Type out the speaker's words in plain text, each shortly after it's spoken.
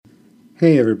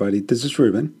Hey everybody, this is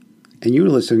Ruben, and you're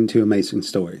listening to Amazing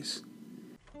Stories.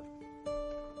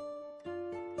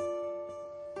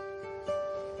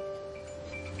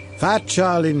 Fat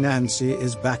Charlie Nancy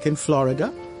is back in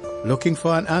Florida, looking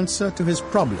for an answer to his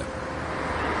problem.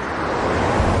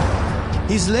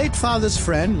 His late father's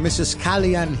friend, Mrs.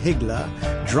 Callie-Ann Higler,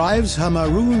 drives her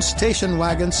maroon station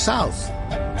wagon south.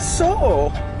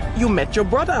 So, you met your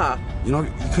brother. You know,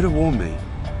 you could have warned me.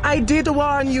 I did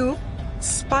warn you.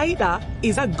 Spider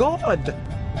is a god.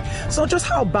 So just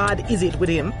how bad is it with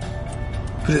him?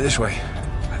 Put it this way.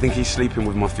 I think he's sleeping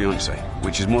with my fiancée,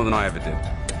 which is more than I ever did.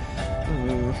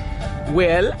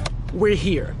 Well, we're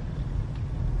here.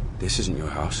 This isn't your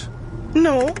house.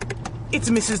 No, it's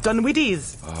Mrs.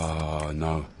 Dunwoody's. Oh,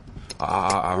 no.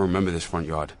 I remember this front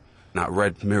yard. That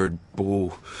red mirrored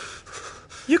ball.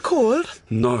 You cold?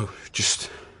 No,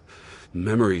 just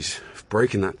memories of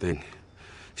breaking that thing.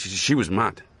 She was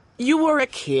mad. You were a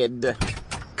kid.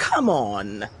 Come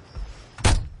on.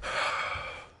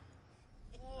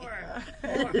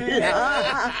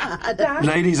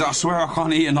 Ladies, I swear I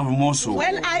can't eat another morsel.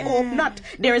 Well, I hope not.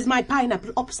 There is my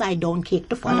pineapple upside-down cake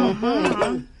to follow.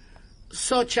 Mm-hmm.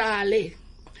 So, Charlie,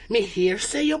 me hear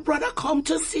say your brother come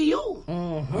to see you.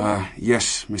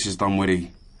 Yes, Mrs.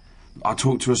 Dunwoody. I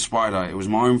talked to a spider. It was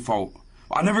my own fault.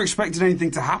 I never expected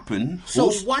anything to happen.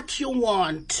 So what you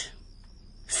want?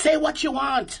 Say what you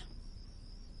want.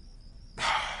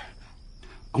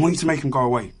 I want you to make him go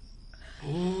away.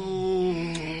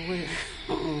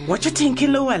 What you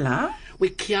thinking, Luella? We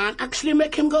can't actually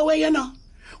make him go away, you know.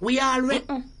 We already...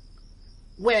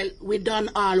 Well, we done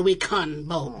all we can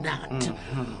about that.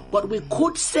 But we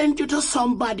could send you to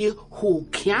somebody who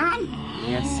can.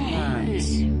 Yes,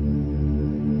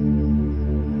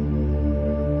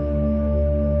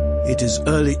 It is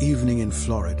early evening in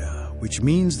Florida, which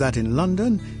means that in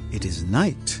London it is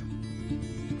night.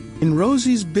 In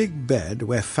Rosie's big bed,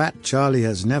 where Fat Charlie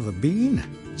has never been,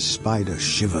 Spider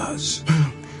shivers.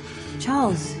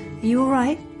 Charles, are you all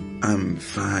right? I'm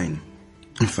fine.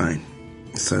 A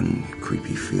sudden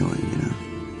creepy feeling, you know.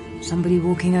 Somebody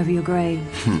walking over your grave.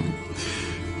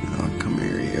 Oh, come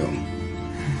here, you.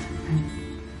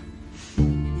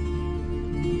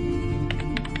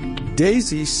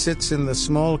 Daisy sits in the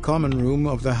small common room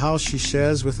of the house she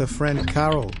shares with her friend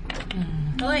Carol.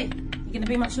 Oi, you going to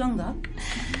be much longer?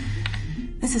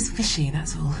 This is fishy,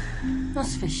 that's all.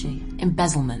 What's fishy?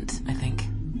 Embezzlement, I think.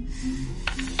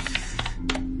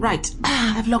 Right,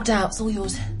 I've logged out. It's all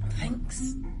yours.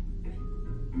 Thanks.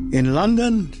 In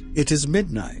London, it is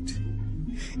midnight.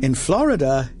 In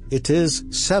Florida, it is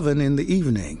 7 in the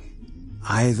evening.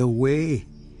 Either way,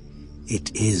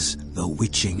 it is the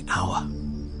witching hour.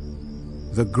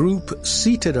 The group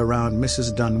seated around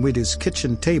Mrs. Dunwoody's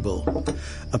kitchen table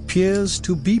appears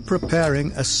to be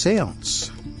preparing a séance.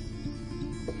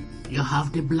 You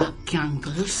have the black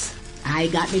candles. I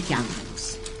got the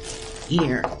candles.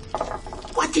 Here.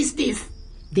 What is this?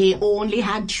 They only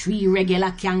had 3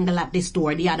 regular candles at the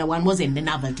store. The other one was in the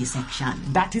novelty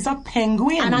section. That is a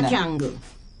penguin. And a candle.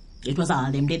 It was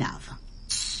all them did have.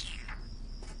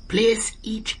 Place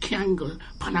each candle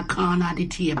on a corner of the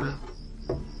table.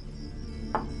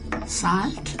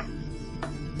 Salt.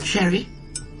 Sherry.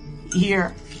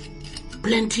 Here.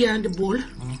 Plenty on the bowl.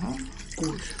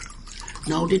 Good.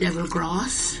 Now the devil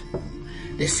grass,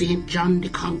 the St. John the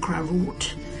Conqueror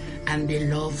root, and the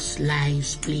love's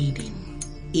lies bleeding.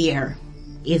 Here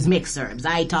is mixed herbs.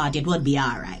 I thought it would be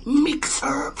all right. Mixed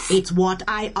herbs? It's what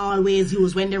I always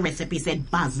use when the recipe said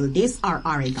basil this or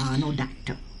oregano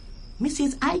that.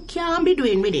 Mrs. I can't be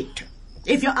doing with it.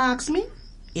 If you ask me,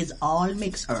 it's all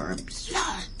mixed herbs.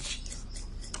 Lord Jesus.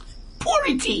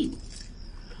 Purity.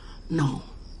 No.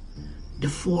 The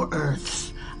 4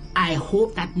 earths. I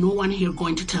hope that no one here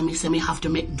going to tell me say me have to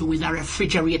make do with a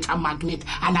refrigerator magnet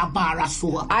and a bar of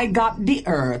soap. I got the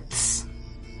earths.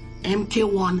 Empty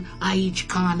one at each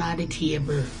corner of the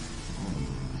table.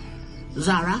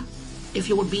 Zara, if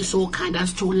you would be so kind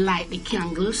as to light the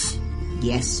candles.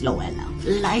 Yes, Luella.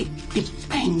 Light the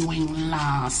penguin,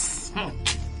 lass.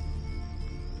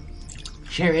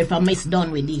 Sherry for Miss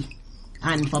Dunwoody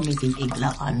and for Mrs.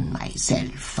 Igler and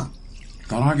myself.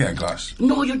 Don't I get a glass?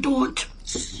 No, you don't.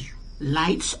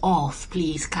 Lights off,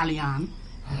 please, Callie-Ann.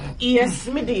 Yes,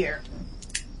 my dear.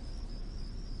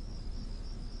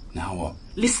 Now what?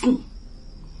 Listen.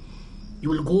 You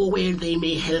will go where they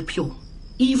may help you.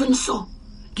 Even so,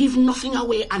 give nothing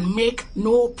away and make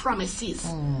no promises.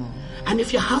 And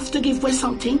if you have to give away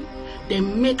something,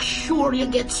 then make sure you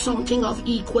get something of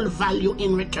equal value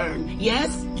in return.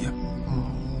 Yes? Yeah.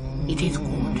 It is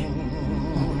good.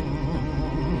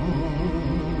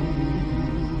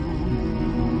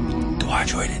 I I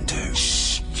join in too.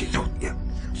 Shh. Yeah.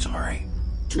 Sorry.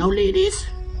 Now, ladies,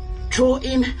 throw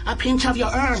in a pinch of your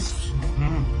earth.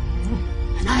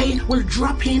 And I will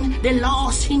drop in the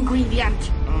last ingredient.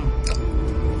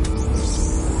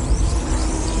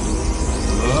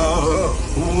 Whoa.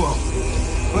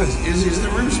 What, is the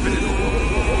room spinning?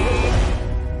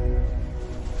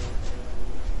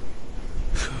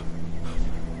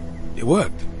 It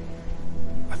worked.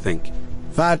 I think.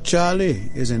 Fat Charlie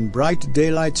is in bright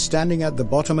daylight standing at the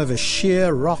bottom of a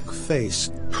sheer rock face.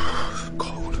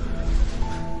 Cold.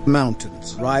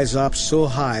 Mountains rise up so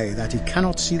high that he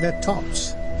cannot see their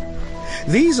tops.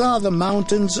 These are the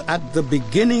mountains at the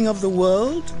beginning of the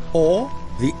world or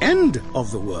the end of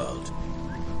the world,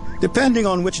 depending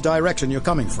on which direction you're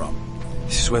coming from.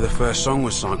 This is where the first song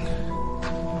was sung.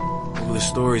 All the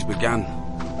stories began.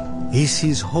 He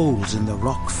sees holes in the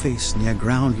rock face near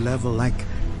ground level like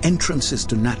entrances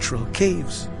to natural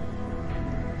caves.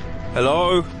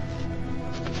 Hello?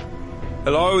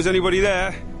 Hello, is anybody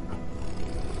there?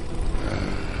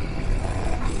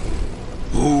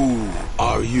 Who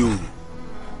are you?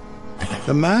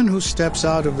 The man who steps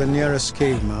out of the nearest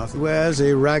cave mouth wears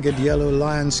a ragged yellow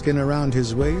lion skin around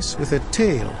his waist with a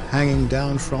tail hanging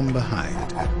down from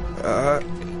behind.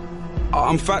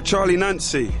 I'm Fat Charlie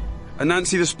Nancy.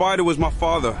 Anansi the spider was my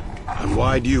father. And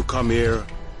why do you come here?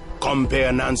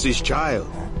 Compare Nancy's child.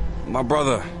 My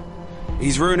brother.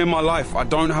 He's ruining my life. I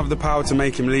don't have the power to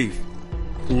make him leave.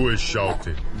 Who is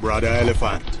shouting? Brother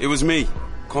Elephant. It was me.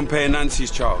 Compare Nancy's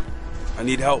child. I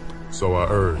need help. So I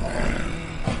heard.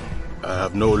 I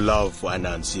have no love for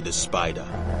Anansi the spider.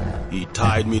 He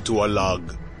tied me to a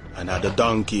log and had a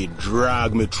donkey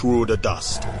drag me through the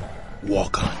dust.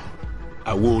 Walk on.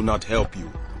 I will not help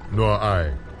you. Nor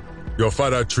I. Your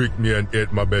father tricked me and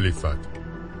ate my belly fat.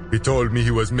 He told me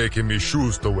he was making me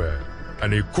shoes to wear,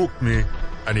 and he cooked me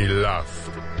and he laughed.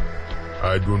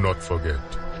 I do not forget.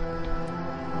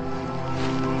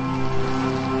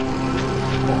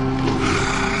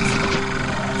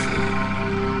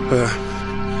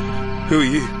 Who are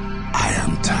you? I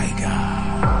am Tiger.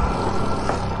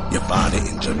 Your father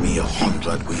injured me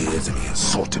 100 ways and he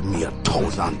assaulted me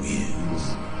 1,000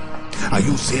 ways. Are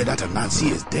you saying that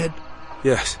Anansi is dead?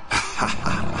 Yes.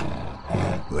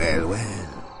 Well.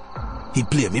 He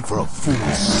played me for a fool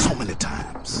so many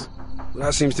times.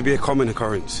 That seems to be a common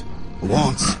occurrence.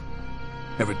 Once,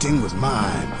 everything was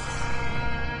mine.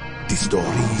 The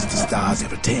stories, the stars,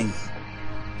 everything.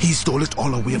 He stole it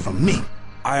all away from me.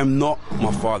 I am not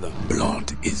my father.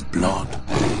 Blood is blood.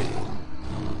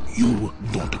 You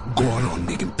don't go around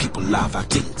making people laugh at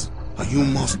things. You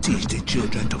must teach the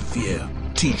children to fear.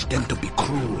 Teach them to be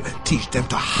cruel. Teach them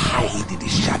to hide in the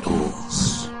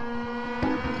shadows.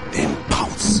 Then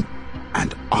pounce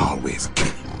and always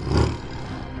kill.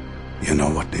 You know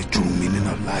what the true meaning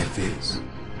of life is?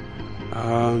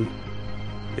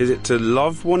 Is it to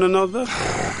love one another?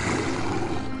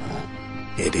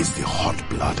 It is the hot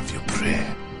blood of your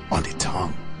prayer on the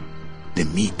tongue. The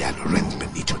meat that runs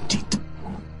beneath your teeth.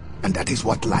 And that is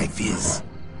what life is.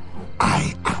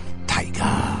 I am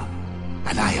Tiger.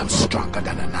 And I am stronger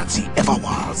than Anansi ever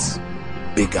was.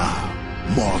 Bigger,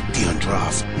 more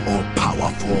dangerous, more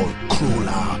powerful,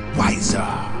 crueler, wiser.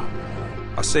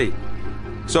 I see.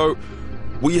 So,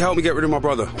 will you help me get rid of my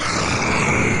brother?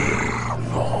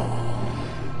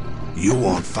 You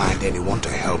won't find anyone to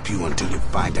help you until you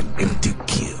find an empty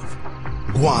cave.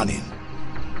 Go on in.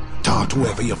 Talk to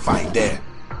whoever you find there.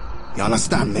 You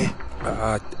understand me?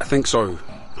 I think so.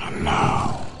 And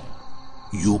now,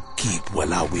 you keep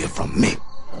well away from me.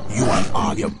 You and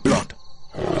all your blood.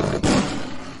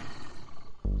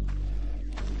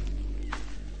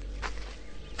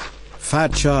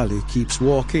 Fat Charlie keeps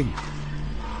walking.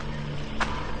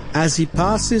 As he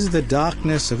passes the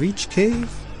darkness of each cave,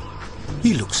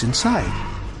 he looks inside.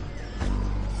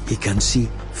 He can see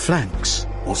flanks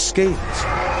or scales,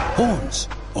 horns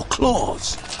or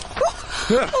claws.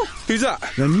 Who's that?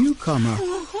 The newcomer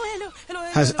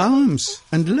has arms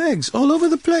and legs all over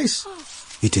the place.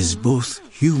 It is both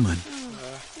human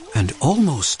and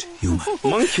almost human.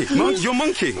 Monkey? You're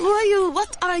monkey? Who are you?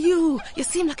 What are you? You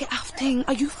seem like a half-thing.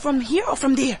 Are you from here or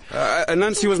from there?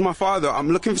 Anansi was my father. I'm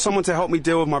looking for someone to help me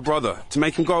deal with my brother, to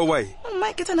make him go away. Oh,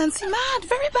 might get Anansi mad.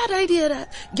 Very bad idea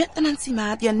that. Get Anansi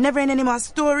mad. You're never in any more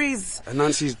stories.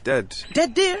 Anansi's dead.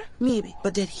 Dead there? Maybe.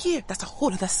 But dead here, that's a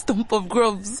whole other stump of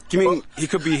grubs. You mean he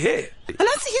could be here?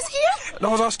 Anansi is here? No,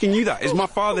 I was asking you that. Is my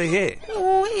father here?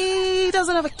 Oh, he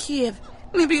doesn't have a cave.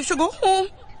 Maybe you should go home.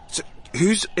 So,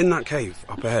 who's in that cave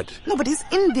up ahead? Nobody's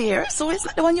in there, so it's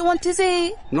not the one you want to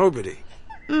say. Nobody?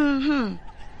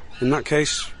 Mm-hmm. In that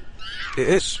case, it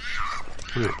is.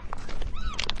 Right.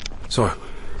 So,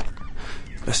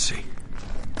 Let's see.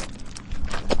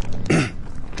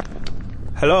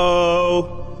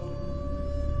 Hello?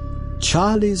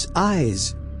 Charlie's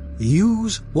eyes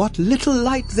use what little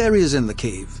light there is in the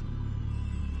cave.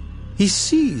 He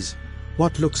sees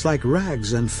what looks like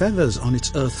rags and feathers on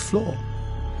its earth floor.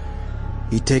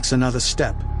 He takes another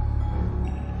step,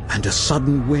 and a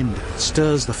sudden wind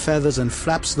stirs the feathers and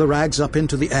flaps the rags up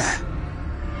into the air.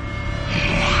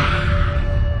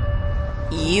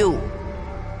 You.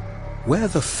 Where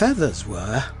the feathers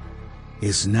were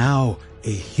is now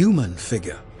a human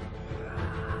figure.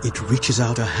 It reaches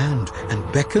out a hand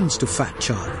and beckons to Fat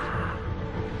Charlie.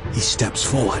 He steps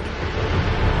forward.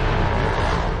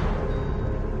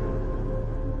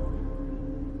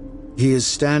 He is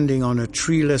standing on a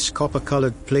treeless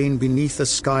copper-colored plain beneath a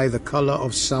sky the color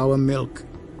of sour milk.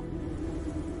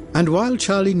 And while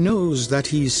Charlie knows that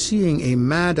he's seeing a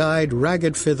mad-eyed,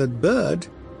 ragged-feathered bird,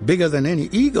 bigger than any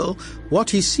eagle, what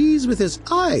he sees with his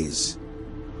eyes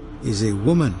is a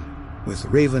woman with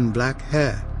raven-black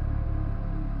hair.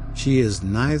 She is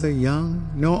neither young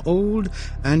nor old,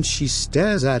 and she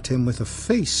stares at him with a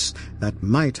face that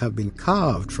might have been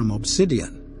carved from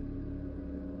obsidian.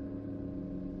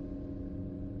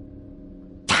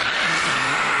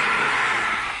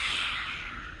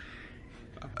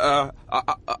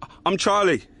 I'm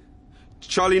Charlie.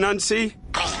 Charlie Nancy.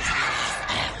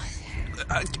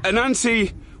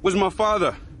 Anansi was my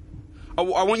father. I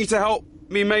want you to help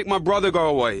me make my brother go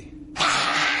away.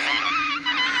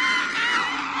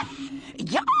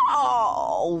 You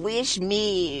wish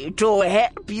me to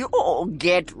help you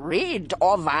get rid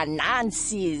of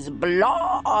Anansi's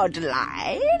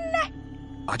bloodline?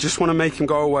 I just want to make him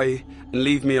go away and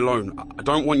leave me alone. I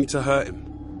don't want you to hurt him.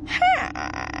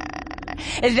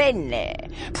 Then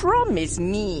promise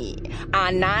me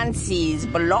Anansi's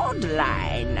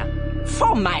bloodline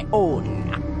for my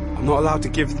own. I'm not allowed to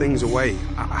give things away.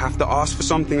 I have to ask for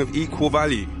something of equal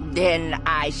value. Then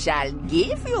I shall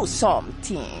give you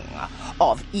something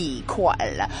of equal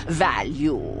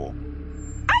value.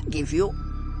 I give you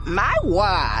my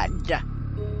word.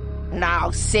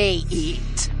 Now say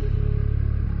it.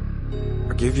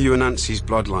 I give you Anansi's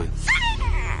bloodline.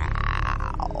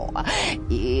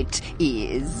 It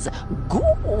is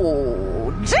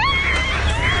good.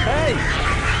 Hey!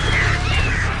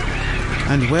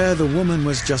 And where the woman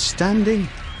was just standing,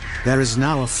 there is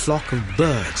now a flock of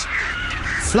birds,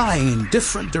 flying in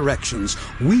different directions,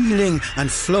 wheeling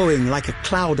and flowing like a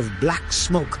cloud of black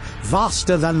smoke,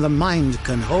 vaster than the mind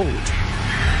can hold.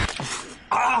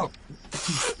 Ow!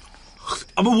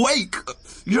 I'm awake!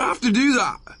 You don't have to do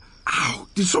that! Ow!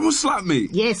 Did someone slap me?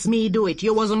 Yes, me do it.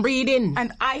 You wasn't breathing.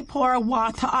 And I pour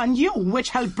water on you, which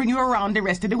helped bring you around the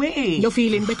rest of the way. You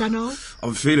feeling better now?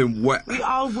 I'm feeling wet. We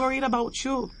all worried about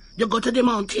you. You go to the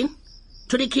mountain?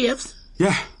 To the caves?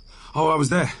 Yeah. Oh, I was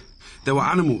there. There were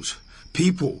animals.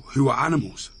 People who were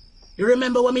animals. You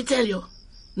remember what me tell you?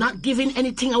 Not giving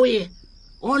anything away.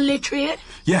 Only trade?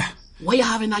 Yeah. What you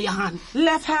having on your hand?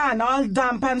 Left hand, all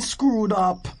damp and screwed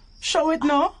up. Show it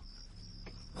now.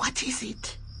 What is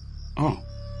it? Oh.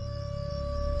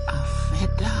 A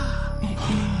feather.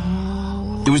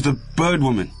 It was the bird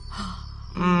woman.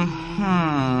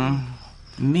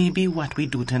 Maybe what we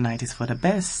do tonight is for the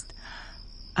best.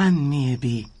 And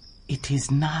maybe it is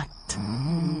not.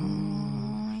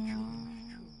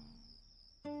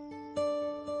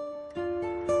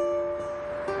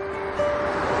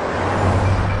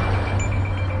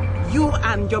 You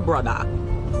and your brother,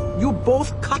 you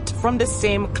both cut from the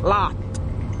same cloth.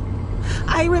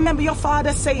 I remember your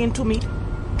father saying to me,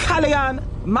 Callion,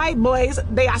 my boys,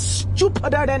 they are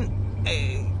stupider than...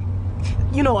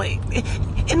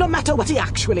 no matter what he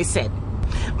actually said.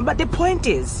 But the point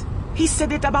is, he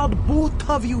said it about both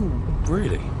of you.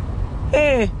 Really?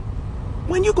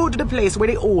 When you go to the place where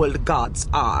the old gods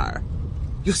are,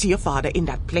 you see your father in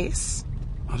that place?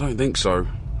 I don't think so.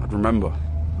 I'd remember.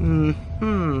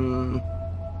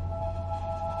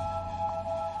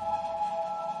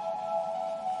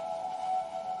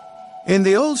 In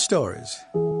the old stories,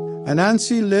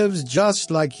 Anansi lives just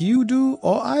like you do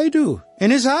or I do,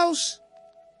 in his house.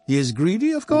 He is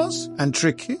greedy, of course, and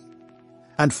tricky,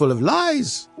 and full of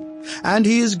lies. And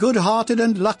he is good-hearted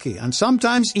and lucky, and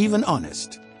sometimes even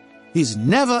honest. He's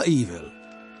never evil.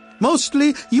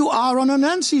 Mostly, you are on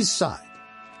Anansi's side.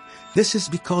 This is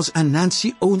because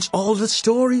Anansi owns all the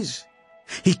stories.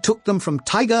 He took them from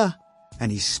Tiger,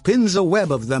 and he spins a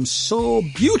web of them so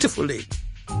beautifully.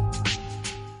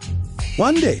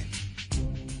 One day,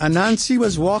 Anansi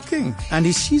was walking, and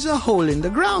he sees a hole in the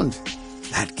ground.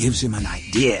 That gives him an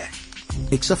idea.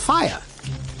 Makes a fire,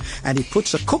 and he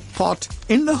puts a cook pot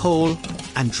in the hole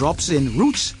and drops in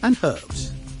roots and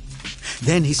herbs.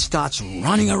 Then he starts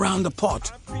running around the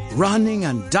pot, running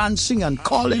and dancing and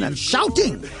calling and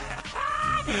shouting.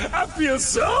 I feel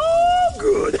so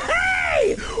good.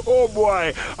 Hey! Oh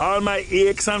boy, all my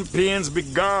aches and pains be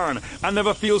gone. I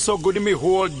never feel so good in my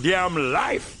whole damn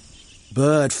life.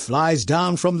 Bird flies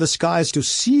down from the skies to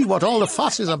see what all the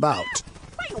fuss is about.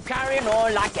 Why you carrying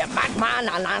on like a madman,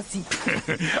 Anansi?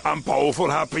 I'm powerful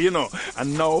happy, you know.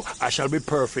 And now I shall be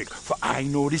perfect, for I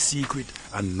know the secret,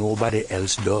 and nobody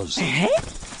else does.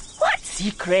 What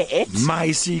secret?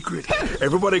 My secret.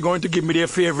 Everybody going to give me their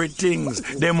favorite things,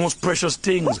 their most precious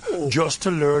things, just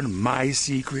to learn my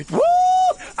secret. Woo!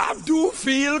 I do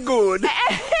feel good.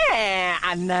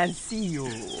 Anansi, you.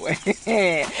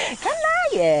 Can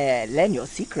I learn your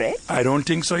secret? I don't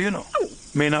think so, you know.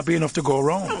 May not be enough to go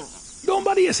around. Don't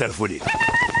bother yourself with it.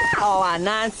 Oh,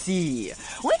 Anansi,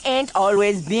 we ain't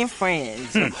always been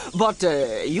friends. But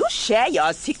you share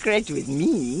your secret with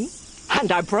me. And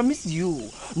I promise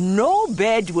you, no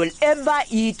bird will ever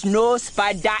eat no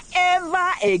spider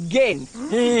ever again.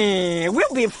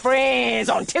 We'll be friends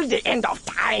until the end of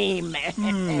time.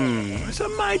 It's a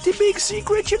mighty big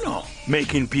secret, you know.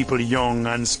 Making people young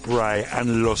and spry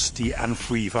and lusty and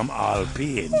free from all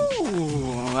pain.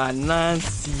 Ooh,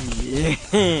 Anansi.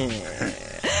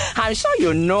 I'm sure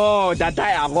you know that I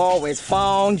have always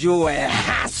found you a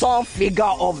handsome figure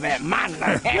of a man.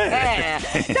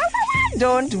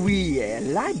 Don't we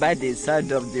lie by the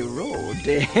side of the road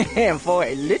for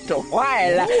a little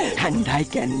while, and I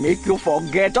can make you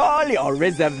forget all your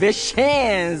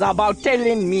reservations about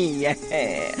telling me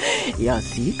your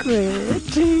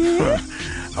secret?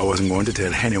 I wasn't going to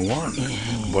tell anyone,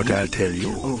 but I'll tell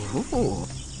you.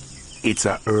 It's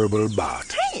a herbal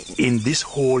bath in this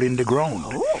hole in the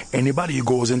ground. Anybody who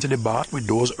goes into the bath with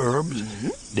those herbs,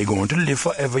 they're going to live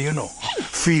forever, you know,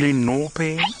 feeling no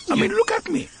pain. I mean, look at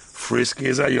me. Frisky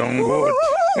as a young goat.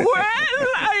 Well,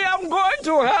 I am going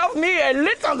to have me a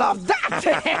little of that.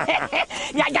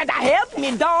 You gotta help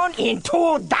me down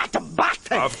into that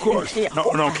bath. Of course.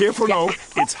 No, careful now.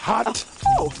 It's hot.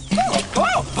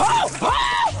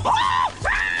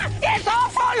 It's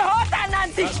awful hot,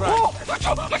 Anansi.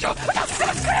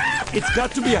 It's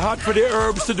got to be hot for the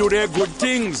herbs to do their good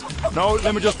things. Now,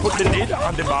 let me just put the lid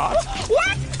on the bath.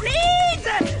 What? Please?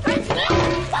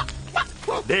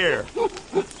 There.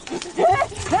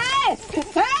 Hey,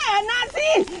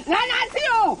 Anansi,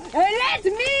 let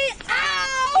me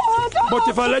out. But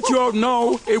if I let you out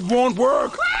now, it won't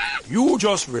work. You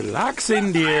just relax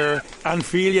in there and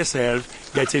feel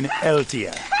yourself getting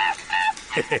healthier.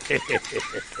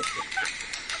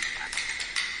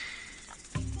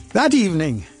 That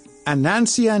evening,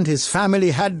 Anansi and his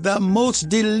family had the most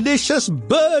delicious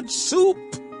bird soup.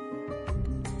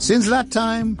 Since that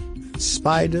time,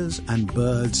 spiders and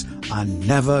birds are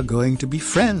never going to be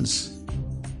friends.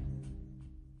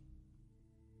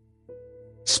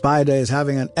 Spider is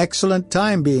having an excellent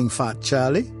time being Fat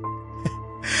Charlie.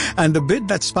 And the bit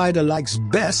that Spider likes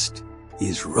best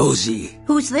is Rosie.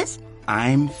 Who's this?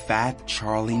 I'm Fat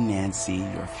Charlie Nancy,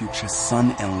 your future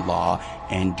son-in-law,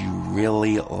 and you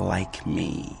really like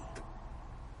me.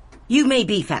 You may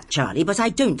be Fat Charlie, but I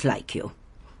don't like you.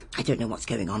 I don't know what's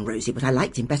going on, Rosie, but I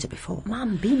liked him better before.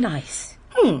 Mum, be nice.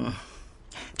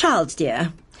 Charles,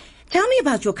 dear, tell me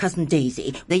about your cousin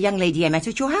Daisy, the young lady I met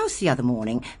at your house the other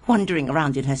morning, wandering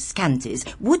around in her scanties.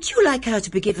 Would you like her to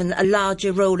be given a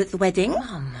larger role at the wedding?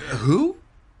 Mum. Who?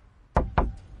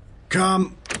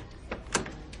 Come.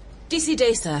 DC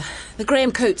Day, sir. The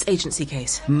Graham Coates agency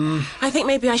case. I think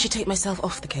maybe I should take myself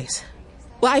off the case.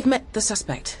 Well, I've met the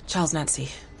suspect, Charles Nancy.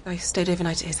 I stayed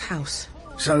overnight at his house.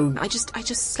 So... I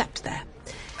just slept there.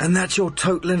 And that's your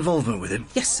total involvement with him?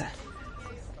 Yes, sir.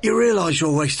 You realise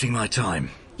you're wasting my time?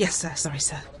 Yes, sir. Sorry,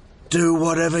 sir. Do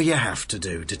whatever you have to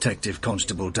do, Detective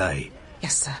Constable Day.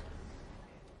 Yes, sir.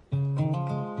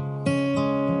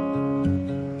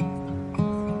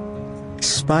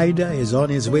 Spider is on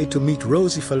his way to meet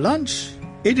Rosie for lunch.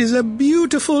 It is a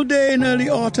beautiful day in early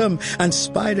autumn, and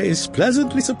Spider is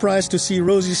pleasantly surprised to see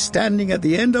Rosie standing at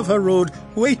the end of her road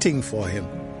waiting for him.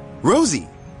 Rosie!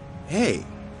 Hey,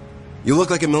 you look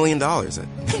like $1 million.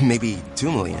 Maybe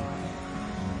 $2 million.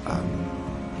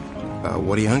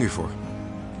 What are you hungry for?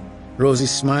 Rosie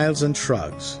smiles and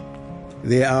shrugs.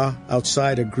 They are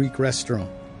outside a Greek restaurant.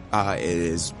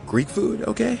 Is Greek food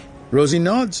okay? Rosie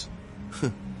nods.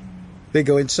 They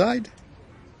go inside.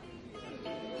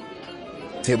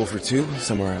 Table for two,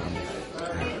 somewhere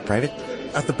private?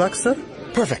 At the back, sir?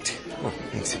 Perfect. Oh,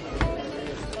 thanks.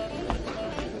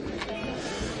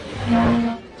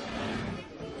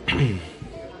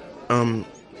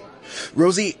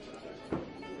 Rosie,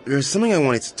 there's something I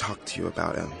wanted to talk to you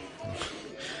about.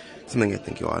 Something I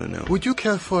think you ought to know. Would you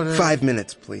care for... 5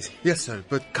 minutes, please. Yes, sir,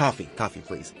 but... Coffee,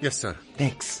 please. Yes, sir.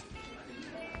 Thanks.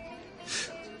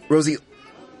 Rosie,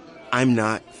 I'm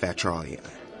not Fat Charlie.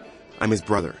 I'm his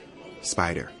brother,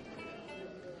 Spider.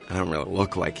 I don't really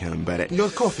look like him, but... Your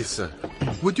coffee, sir.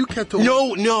 Would you care to...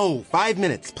 No! 5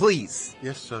 minutes, please.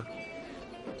 Yes, sir.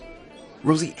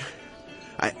 Rosie,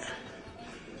 I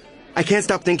can't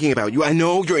stop thinking about you. I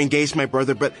know you're engaged to my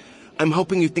brother, but I'm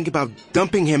hoping you think about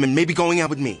dumping him and maybe going out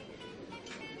with me.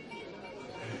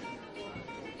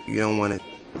 You don't want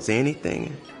to say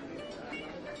anything?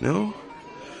 No?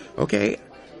 Okay.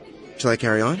 Shall I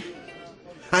carry on?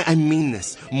 I mean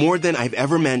this more than I've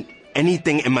ever meant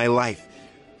anything in my life.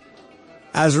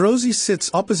 As Rosie sits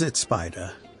opposite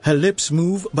Spider, her lips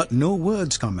move but no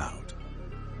words come out.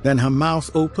 Then her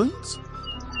mouth opens.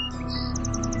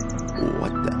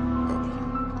 What the...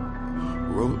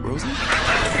 Rosie?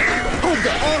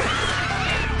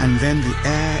 And then the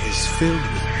air is filled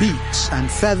with beaks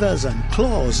and feathers and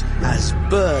claws as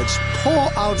birds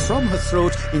pour out from her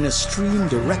throat in a stream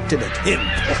directed at him.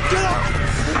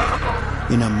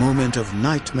 In a moment of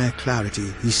nightmare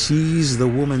clarity, he sees the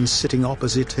woman sitting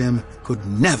opposite him could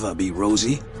never be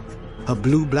Rosie. Her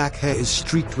blue-black hair is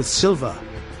streaked with silver.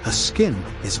 Her skin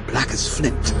is black as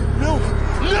flint. No!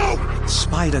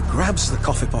 Spider grabs the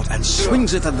coffee pot and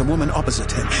swings it at the woman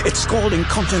opposite him. Its scalding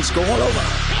contents go all over.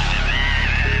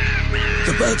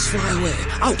 The birds fly away,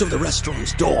 out of the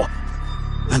restaurant's door,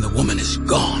 and the woman is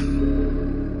gone.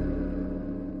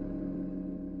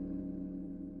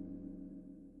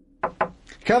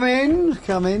 Come in.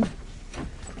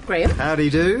 Graham?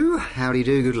 Howdy do,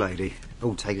 good lady.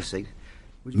 Oh, take a seat.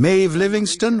 Maeve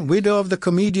Livingston, widow of the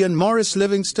comedian Morris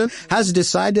Livingston, has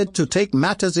decided to take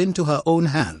matters into her own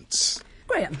hands.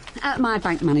 Graham, at my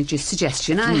bank manager's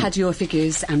suggestion, I had your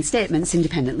figures and statements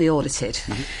independently audited.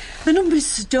 The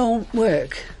numbers don't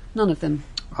work. None of them.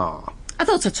 Ah. I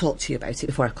thought I'd talk to you about it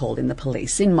before I called in the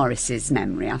police. In Morris's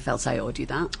memory, I felt I owed you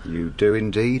that. You do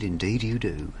indeed you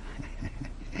do.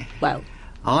 Well...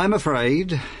 I'm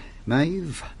afraid,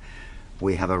 Maeve,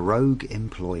 we have a rogue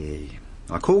employee.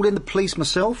 I called in the police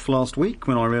myself last week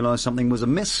when I realised something was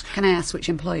amiss. Can I ask which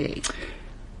employee?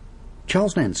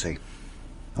 Charles Nancy.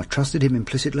 I trusted him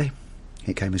implicitly.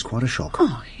 It came as quite a shock.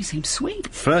 Oh, he seems sweet.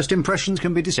 First impressions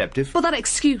can be deceptive. But that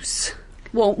excuse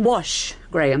won't wash,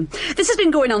 Graham. This has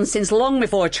been going on since long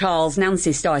before Charles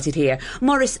Nancy started here.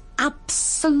 Morris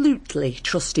absolutely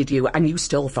trusted you, and you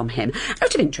stole from him.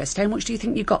 Out of interest, how much do you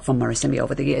think you got from Morris and me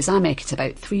over the years? I make it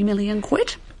about £3 million.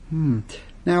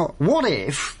 Now, what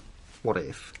if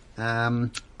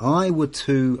I were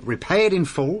to repay it in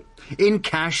full, in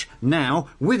cash, now,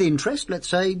 with interest, let's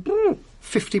say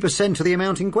 50% of the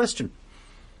amount in question?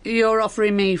 You're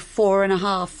offering me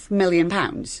 £4.5 million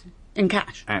in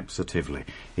cash? Absolutely.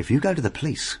 If you go to the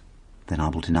police, then I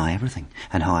will deny everything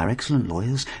and hire excellent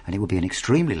lawyers, and it will be an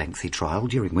extremely lengthy trial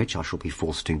during which I shall be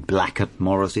forced to blacken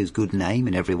Morris's good name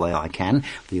in every way I can.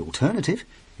 The alternative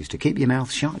is to keep your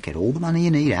mouth shut, get all the money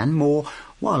you need and more,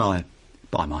 while I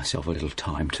buy myself a little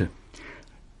time to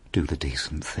do the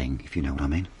decent thing, if you know what I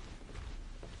mean.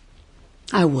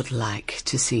 I would like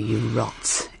to see you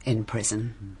rot in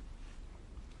prison.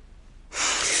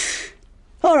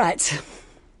 All right.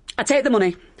 I take the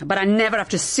money, but I never have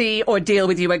to see or deal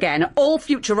with you again. All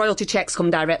future royalty checks come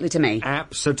directly to me.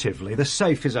 Absolutely. The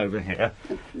safe is over here.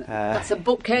 That's a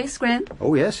bookcase, Graham?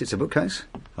 Oh, yes, it's a bookcase.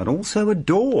 And also a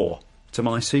door to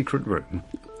my secret room.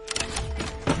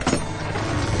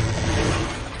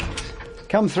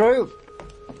 Come through.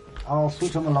 I'll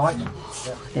switch on the light.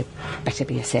 There better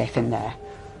be a safe in there.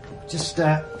 I'll just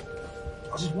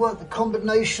work the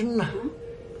combination.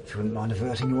 If you wouldn't mind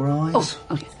averting your eyes.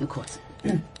 Oh, yes, of course.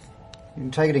 You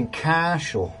can take it in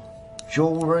cash or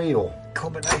jewellery or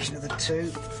combination of the two.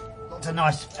 Lots of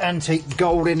nice antique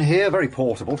gold in here, very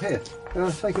portable. Here,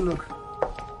 take a look.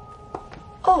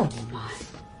 Oh, my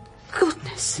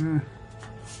goodness.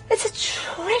 It's a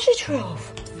treasure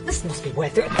trove. This must be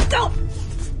worth it.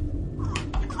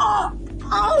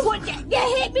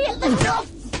 You hit me at the top.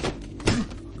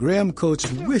 Graham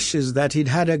Coates wishes that he'd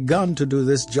had a gun to do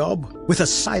this job, with a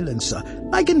silencer,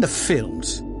 like in the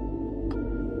films.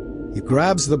 He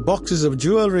grabs the boxes of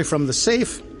jewellery from the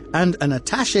safe and an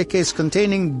attaché case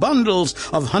containing bundles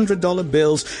of $100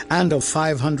 bills and of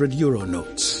 €500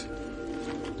 notes.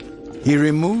 He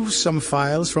removes some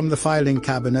files from the filing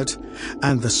cabinet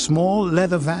and the small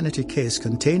leather vanity case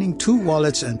containing 2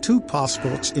 wallets and 2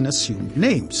 passports in assumed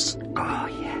names. Oh,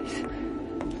 yes.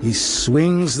 He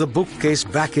swings the bookcase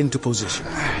back into position.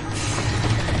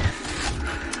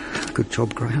 Good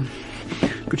job, Graham.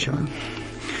 Good show.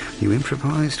 You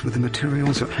improvised with the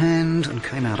materials at hand and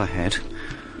came out ahead.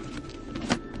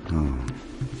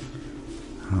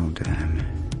 Oh, damn.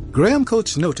 Graham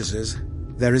Coates notices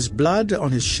there is blood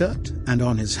on his shirt and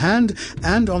on his hand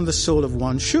and on the sole of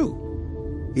one shoe.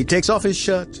 He takes off his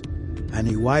shirt and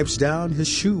he wipes down his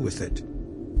shoe with it.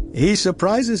 He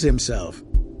surprises himself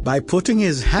by putting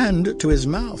his hand to his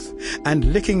mouth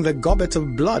and licking the gobbet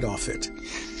of blood off it,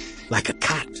 like a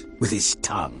cat with his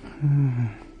tongue.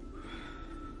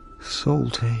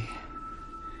 Salty.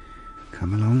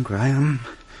 Come along, Graham.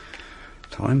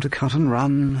 Time to cut and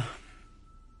run.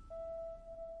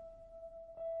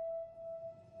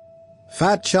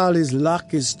 Fat Charlie's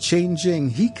luck is changing.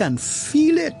 He can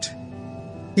feel it.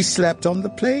 He slept on the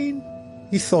plane.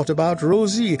 He thought about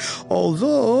Rosie,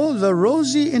 although the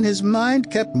Rosie in his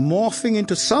mind kept morphing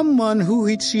into someone who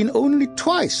he'd seen only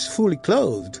twice fully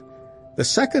clothed, the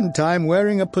second time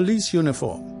wearing a police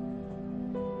uniform.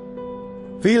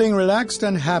 Feeling relaxed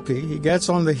and happy, he gets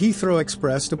on the Heathrow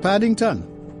Express to Paddington.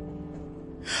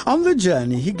 On the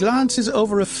journey, he glances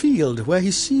over a field where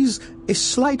he sees a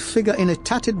slight figure in a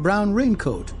tattered brown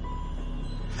raincoat.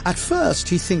 At first,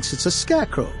 he thinks it's a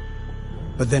scarecrow,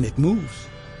 but then it moves.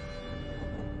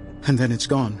 And then it's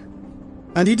gone,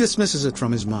 and he dismisses it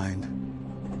from his mind.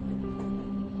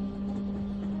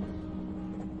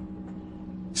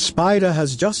 Spider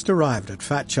has just arrived at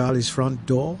Fat Charlie's front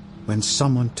door when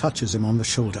someone touches him on the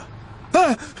shoulder.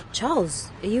 Ah! Charles,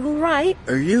 are you all right?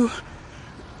 Are you?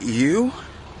 You?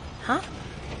 Huh?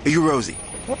 Are you Rosie?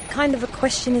 What kind of a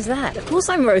question is that? Of course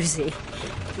I'm Rosie.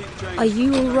 Are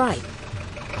you all right?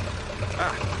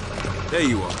 Ah, there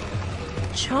you are.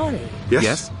 Charlie?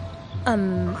 Yes?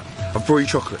 I've brought you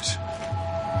chocolates.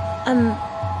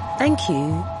 Thank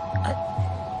you.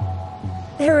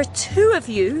 There are two of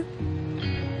you.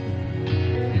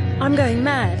 I'm going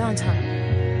mad, aren't I?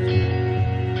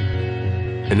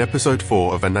 In episode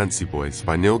 4 of Anansi Boys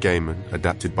by Neil Gaiman,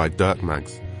 adapted by Dirk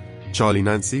Maggs, Charlie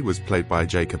Nancy was played by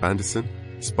Jacob Anderson,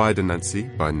 Spider Nancy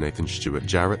by Nathan Stewart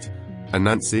Jarrett,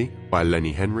 Anansi by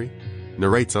Lenny Henry,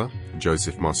 narrator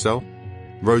Joseph Marcel,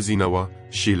 Rosie Noah,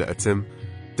 Sheila Atim,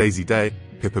 Daisy Day,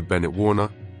 Pippa Bennett Warner,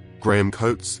 Graham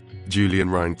Coates, Julian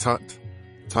Ryan Tutt,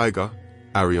 Tiger,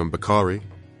 Arion Bakari,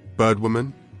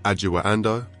 Birdwoman, Adjua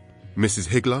Ando, Mrs.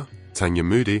 Higler, Tanya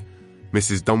Moody,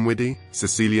 Mrs. Dunwiddy,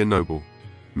 Cecilia Noble,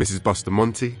 Mrs.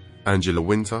 Bustamante, Angela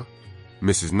Winter,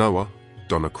 Mrs. Noah,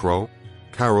 Donna Kroll,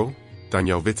 Carol,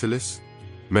 Danielle Vitalis,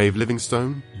 Maeve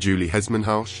Livingstone, Julie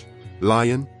Hesmanhausch,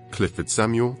 Lion, Clifford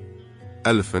Samuel,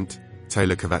 Elephant,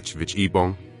 Taylor Kovacevic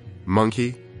Ebong,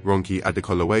 Monkey, Ronki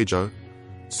Adekolowejo,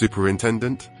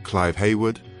 Superintendent, Clive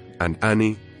Haywood, and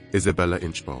Annie, Isabella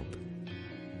Inchbald.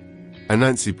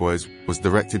 Anansi Boys was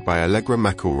directed by Allegra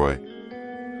McElroy.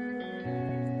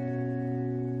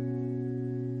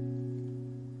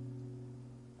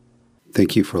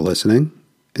 Thank you for listening,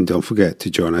 and don't forget to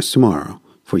join us tomorrow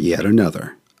for yet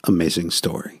another amazing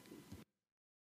story.